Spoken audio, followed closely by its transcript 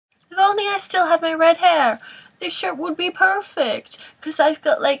only I still had my red hair, this shirt would be perfect, because I've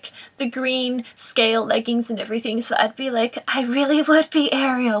got like the green scale leggings and everything, so I'd be like, I really would be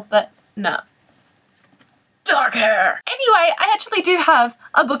Ariel, but no. Dark hair! Anyway, I actually do have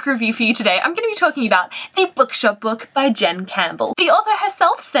a book review for you today. I'm going to be talking about the Bookshop Book by Jen Campbell. The author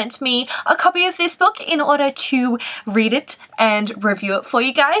herself sent me a copy of this book in order to read it and review it for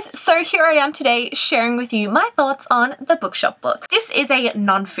you guys. So here I am today sharing with you my thoughts on the Bookshop Book. This is a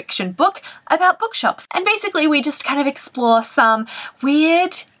non-fiction book about bookshops, and basically we just kind of explore some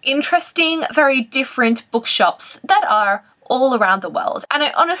weird, interesting, very different bookshops that are all around the world. And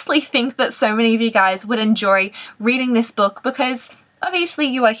I honestly think that so many of you guys would enjoy reading this book because obviously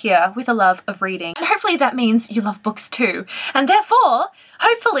you are here with a love of reading, and hopefully that means you love books too. And therefore,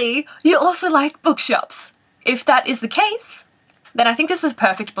 hopefully you also like bookshops. If that is the case, then I think this is a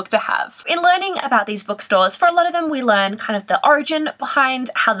perfect book to have. In learning about these bookstores, for a lot of them we learn kind of the origin behind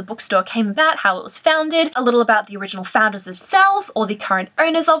how the bookstore came about, how it was founded, a little about the original founders themselves or the current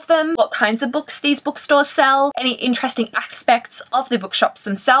owners of them, what kinds of books these bookstores sell, any interesting aspects of the bookshops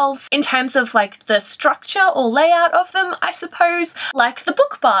themselves, in terms of like the structure or layout of them, I suppose, like the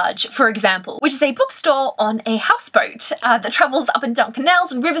Book Barge, for example, which is a bookstore on a houseboat that travels up and down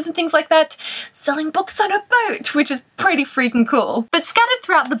canals and rivers and things like that, selling books on a boat, which is pretty freaking cool. But scattered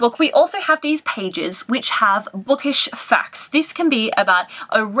throughout the book we also have these pages which have bookish facts. This can be about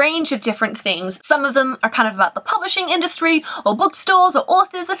a range of different things. Some of them are kind of about the publishing industry or bookstores or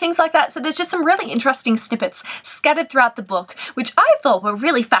authors or things like that, so there's just some really interesting snippets scattered throughout the book which I thought were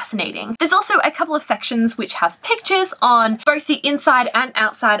really fascinating. There's also a couple of sections which have pictures on both the inside and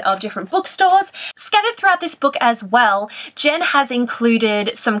outside of different bookstores. Scattered throughout this book as well, Jen has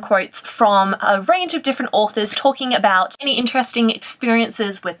included some quotes from a range of different authors talking about any interesting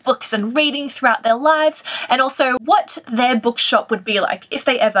experiences with books and reading throughout their lives, and also what their bookshop would be like if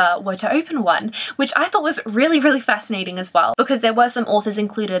they ever were to open one, which I thought was really, really fascinating as well, because there were some authors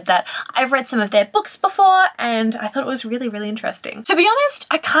included that I've read some of their books before and I thought it was really, really interesting. To be honest,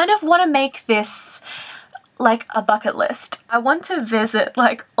 I kind of want to make this like a bucket list. I want to visit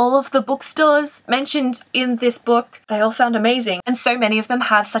like all of the bookstores mentioned in this book. They all sound amazing, and so many of them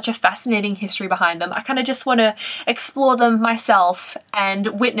have such a fascinating history behind them. I kind of just want to explore them myself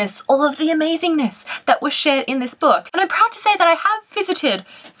and witness all of the amazingness that was shared in this book. And I'm proud to say that I have visited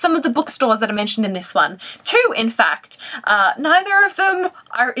some of the bookstores that are mentioned in this one. Two, in fact. Neither of them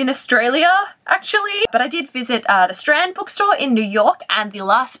are in Australia, actually, but I did visit the Strand bookstore in New York and the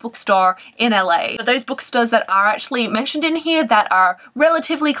Last bookstore in LA. But those bookstores that are actually mentioned in here that are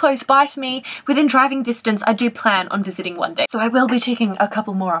relatively close by to me, within driving distance, I do plan on visiting one day. So I will be taking a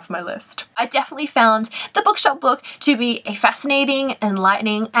couple more off my list. I definitely found the Bookshop Book to be a fascinating,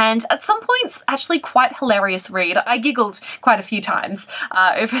 enlightening, and at some points actually quite hilarious read. I giggled quite a few times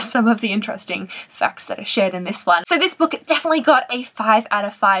over some of the interesting facts that are shared in this one. So this book definitely got a 5 out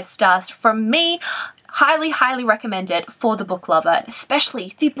of 5 stars from me. Highly, highly recommend it for the book lover, and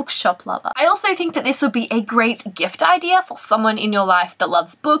especially the bookshop lover. I also think that this would be a great gift idea for someone in your life that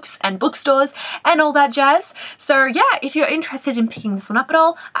loves books and bookstores and all that jazz. So yeah, if you're interested in picking this one up at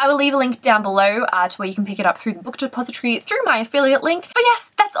all, I will leave a link down below to where you can pick it up through the book depository through my affiliate link. But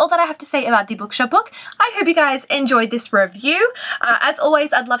yes, that's all that I have to say about the Bookshop Book. I hope you guys enjoyed this review. As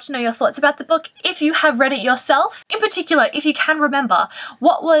always, I'd love to know your thoughts about the book if you have read it yourself. In particular, if you can remember,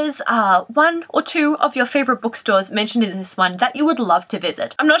 what was one or two of your favorite bookstores mentioned in this one that you would love to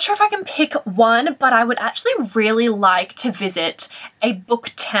visit? I'm not sure if I can pick one, but I would actually really like to visit a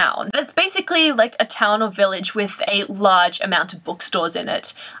book town. That's basically like a town or village with a large amount of bookstores in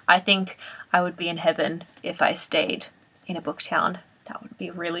it. I think I would be in heaven if I stayed in a book town. That would be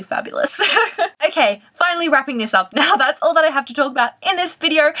really fabulous. Okay, finally wrapping this up now. That's all that I have to talk about in this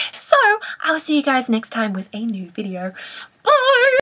video. So I will see you guys next time with a new video.